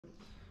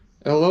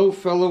Hello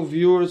fellow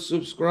viewers,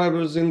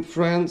 subscribers and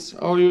friends,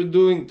 how are you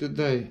doing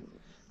today?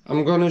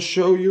 I'm gonna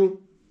show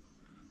you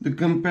the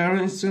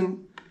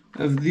comparison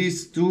of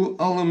these two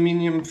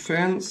aluminium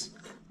fans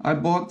I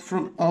bought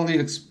from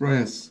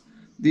AliExpress.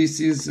 This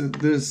is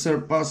the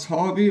Surpass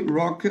Hobby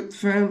rocket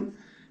fan,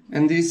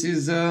 and this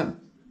is a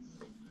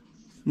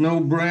no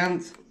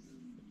brand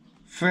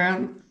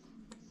fan,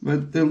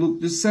 but they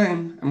look the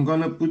same. I'm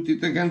gonna put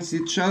it against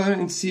each other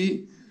and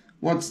see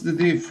what's the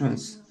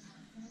difference.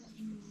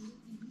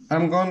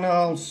 I'm gonna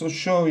also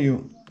show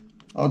you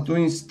how to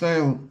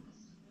install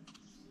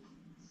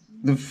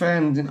the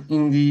fan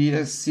in the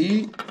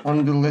ESC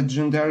on the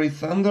Laegendary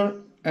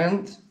Thunder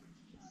and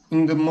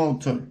in the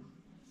motor.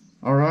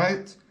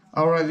 Alright,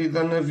 I already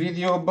done a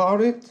video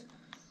about it,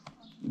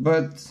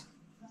 but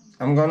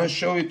I'm gonna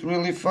show it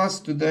really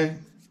fast today.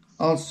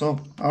 Also,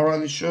 I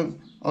already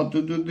showed how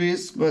to do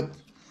this, but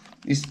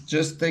this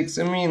just takes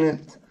a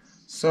minute.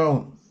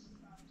 So,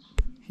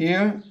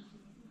 here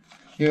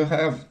you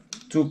have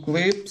two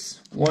clips,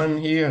 one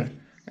here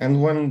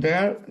and one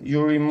there.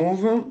 You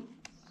remove them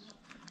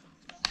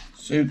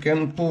so you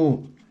can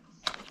pull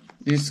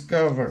this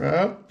cover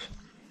up.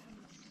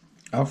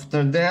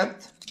 After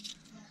that,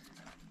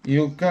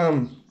 you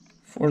come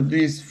for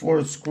these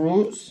 4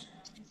 screws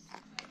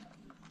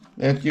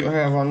that you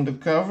have on the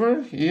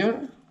cover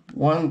here,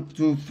 1,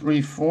 2,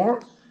 3,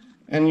 4,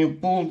 and you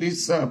pull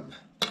this up,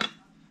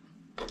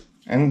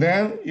 and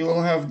then you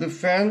will have the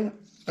fan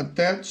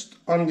attached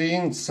on the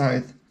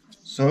inside.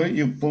 So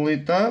you pull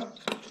it up,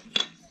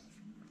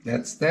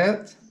 that's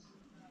that,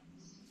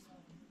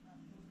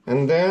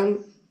 and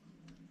then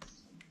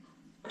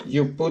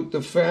you put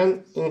the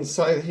fan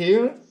inside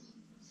here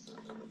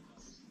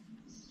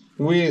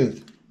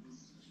with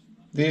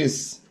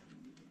this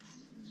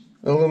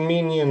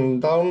aluminium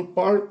down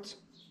part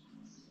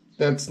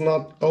that's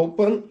not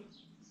open,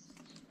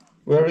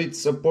 where it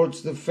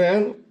supports the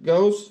fan,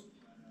 goes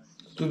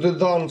to the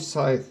down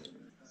side.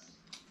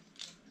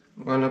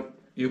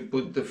 You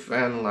put the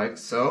fan like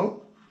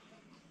so,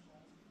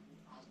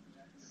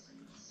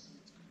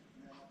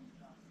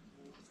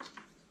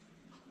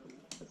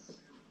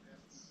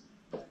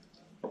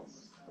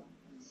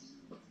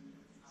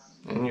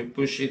 and you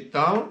push it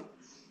down,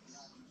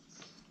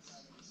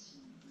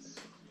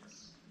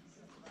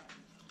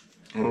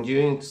 and you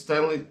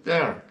install it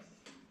there.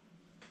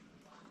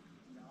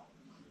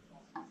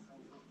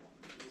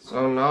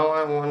 So now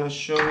I want to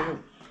show you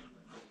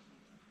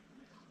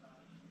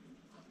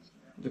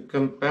the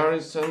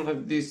comparison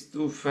of these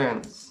two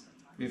fans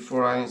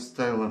before I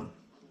install them.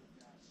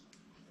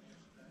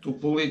 To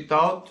pull it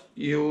out,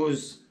 you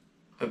use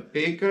a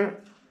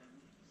picker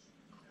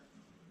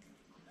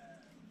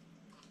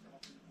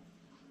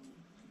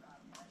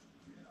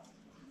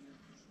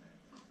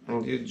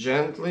and you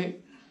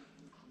gently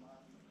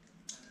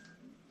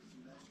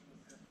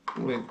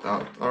pull it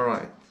out.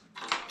 Alright,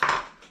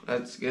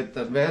 let's get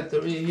the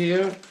battery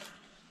here.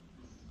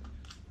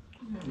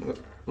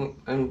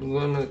 I'm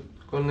gonna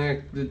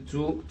connect the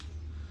two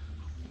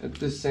at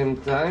the same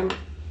time.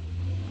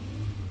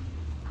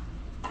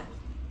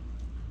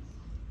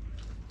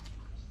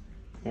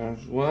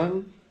 There's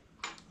one.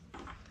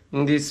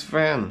 In this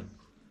fan,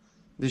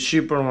 the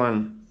cheaper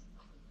one,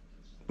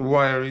 the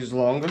wire is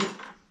longer.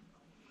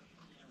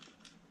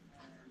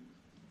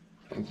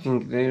 I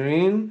think they're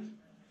in.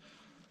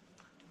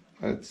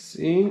 Let's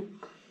see.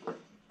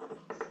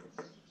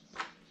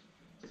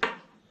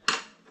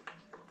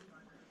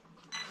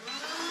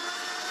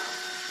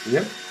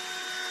 Yep.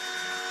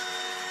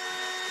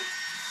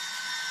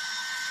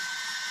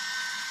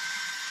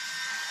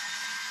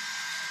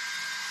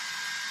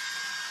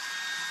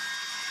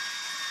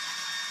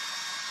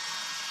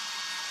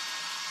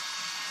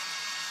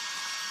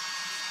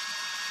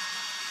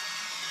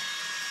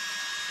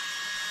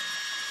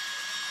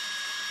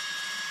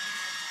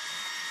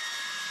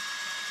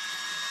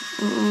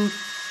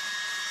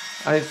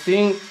 I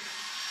think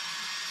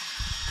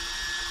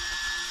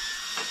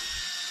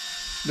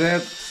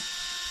that,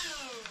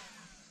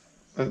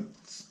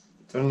 let's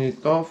turn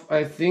it off.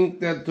 I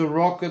think that the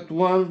rocket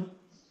one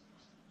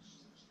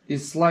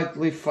is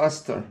slightly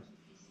faster,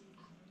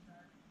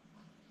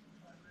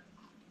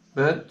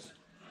 but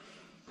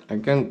I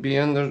can't be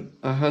under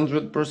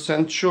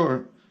 100%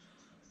 sure,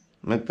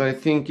 but I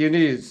think it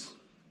is.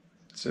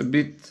 It's a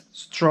bit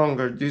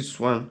stronger, this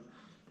one,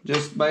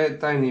 just by a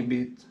tiny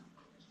bit.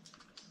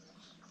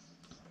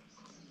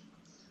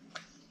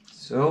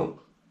 So,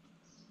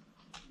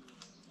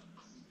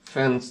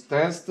 fans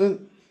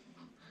tested.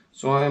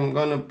 So I'm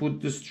gonna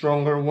put the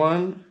stronger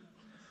one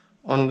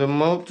on the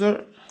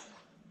motor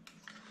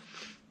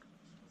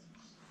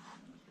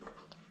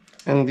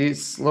and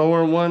this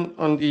slower one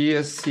on the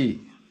ESC,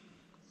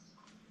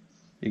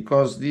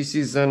 because this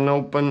is an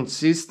open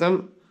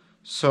system,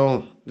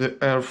 so the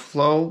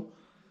airflow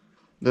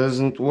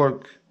doesn't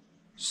work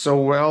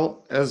so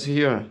well as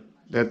here,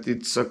 that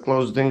it's a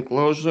closed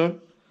enclosure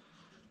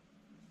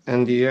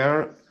and the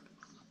air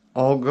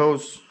all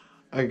goes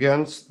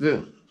against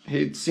the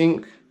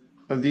heatsink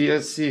of the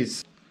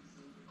ESCs.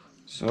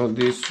 So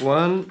this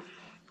one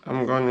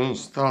I'm gonna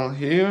install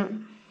here.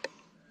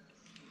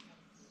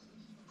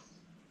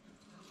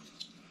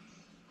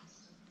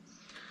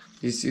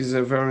 This is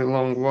a very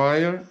long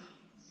wire.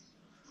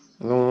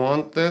 I don't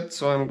want that,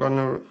 so I'm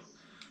gonna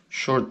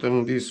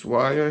shorten this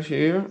wire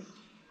here.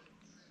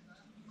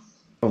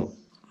 Oh.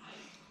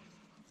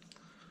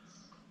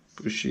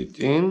 Push it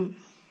in.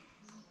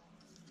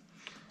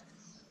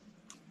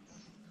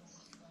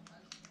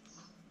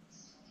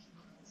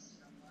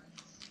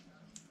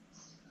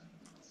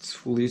 It's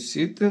fully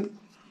seated.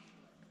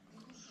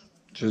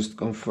 Just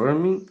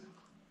confirming.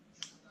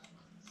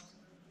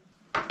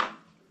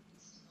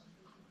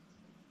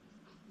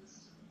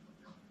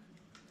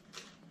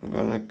 I'm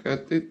gonna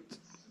cut it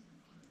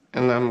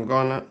and I'm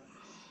gonna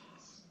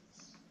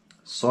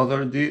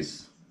solder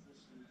this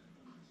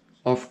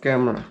off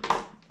camera.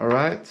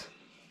 Alright?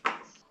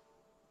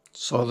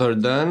 Solder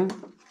done.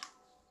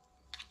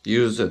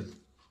 Use a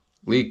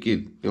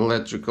liquid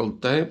electrical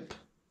tape.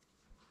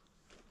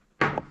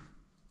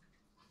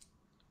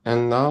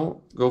 And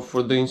now go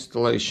for the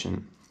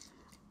installation.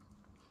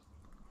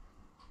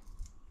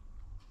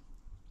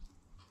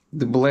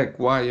 The black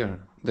wire,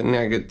 the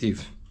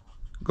negative,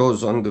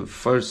 goes on the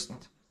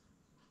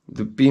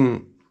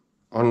pin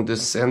on the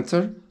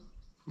center,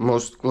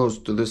 most close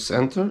to the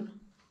center.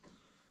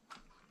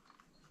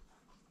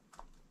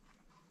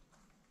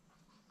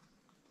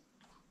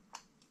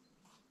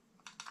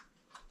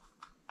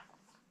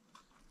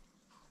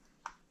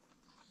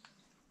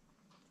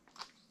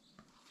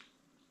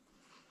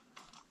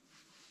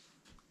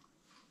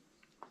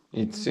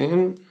 It's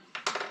in.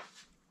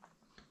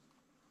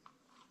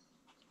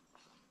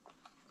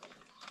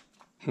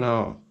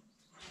 Now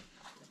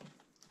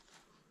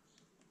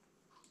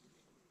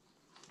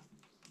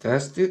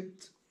test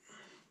it.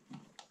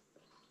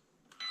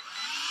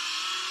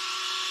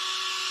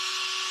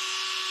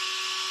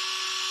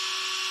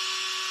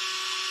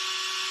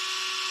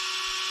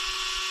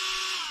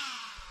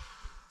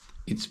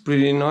 It's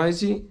pretty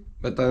noisy,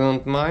 but I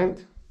don't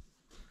mind,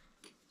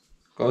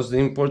 because the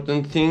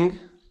important thing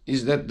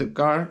is that the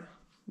car,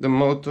 the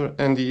motor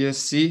and the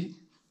ESC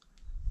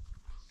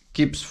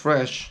keeps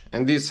fresh,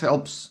 and this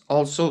helps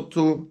also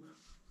to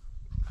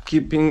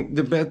keeping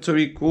the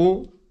battery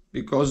cool,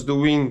 because the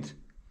wind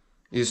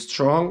is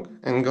strong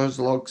and goes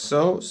like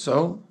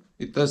so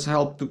it does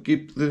help to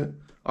keep the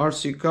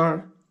RC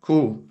car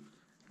cool,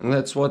 and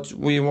that's what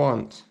we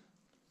want.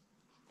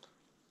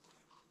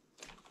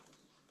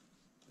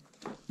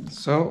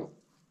 So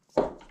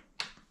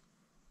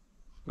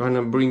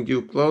gonna bring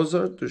you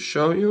closer to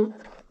show you.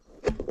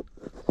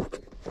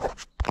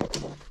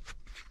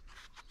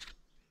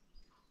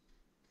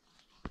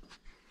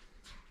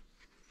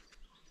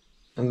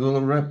 And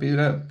we'll wrap it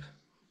up.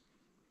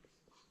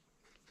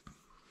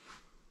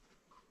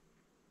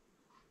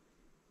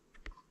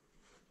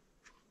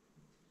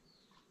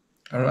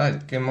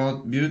 Alright, came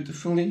out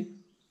beautifully.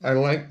 I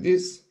like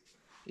this.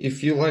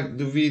 If you liked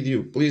the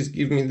video, please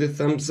give me the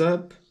thumbs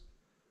up.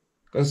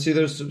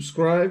 Consider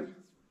subscribe.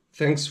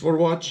 Thanks for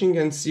watching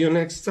and see you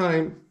next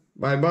time.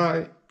 Bye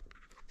bye.